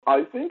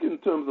I think in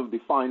terms of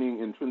defining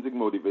intrinsic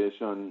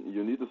motivation,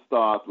 you need to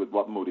start with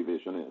what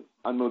motivation is.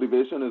 And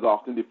motivation is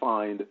often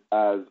defined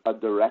as a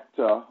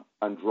director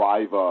and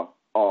driver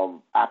of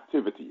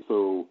activity.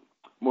 So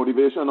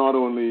motivation not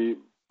only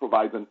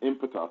provides an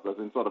impetus, as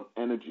in sort of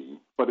energy,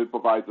 but it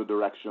provides a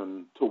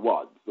direction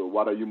towards. So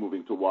what are you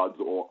moving towards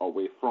or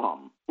away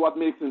from? What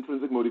makes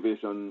intrinsic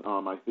motivation,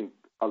 I think,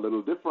 a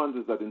little different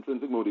is that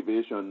intrinsic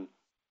motivation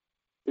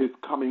is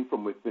coming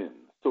from within,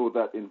 so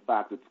that, in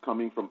fact, it's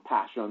coming from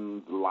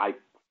passions like,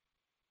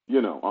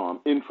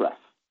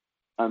 interests.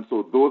 And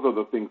so those are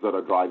the things that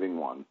are driving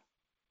one.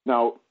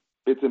 Now,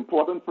 it's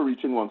important for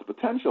reaching one's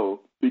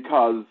potential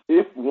because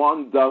if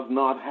one does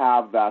not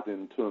have that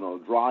internal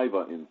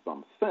driver in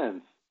some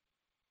sense,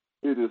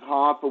 it is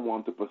hard for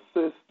one to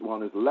persist.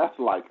 One is less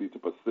likely to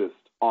persist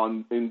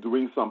in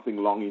doing something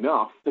long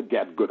enough to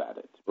get good at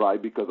it,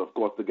 right? Because, of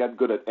course, to get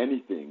good at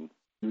anything,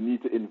 you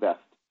need to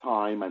invest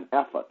time and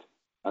effort.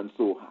 And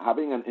so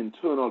having an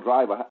internal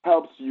driver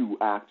helps you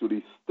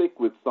actually stick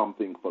with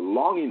something for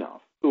long enough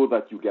so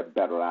that you get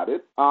better at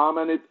it.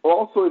 And it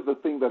also is the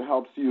thing that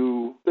helps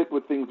you stick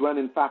with things when,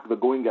 in fact, the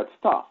going gets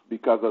tough.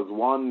 Because as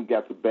one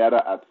gets better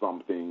at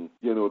something,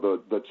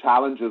 the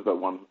challenges that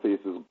one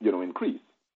faces, increase.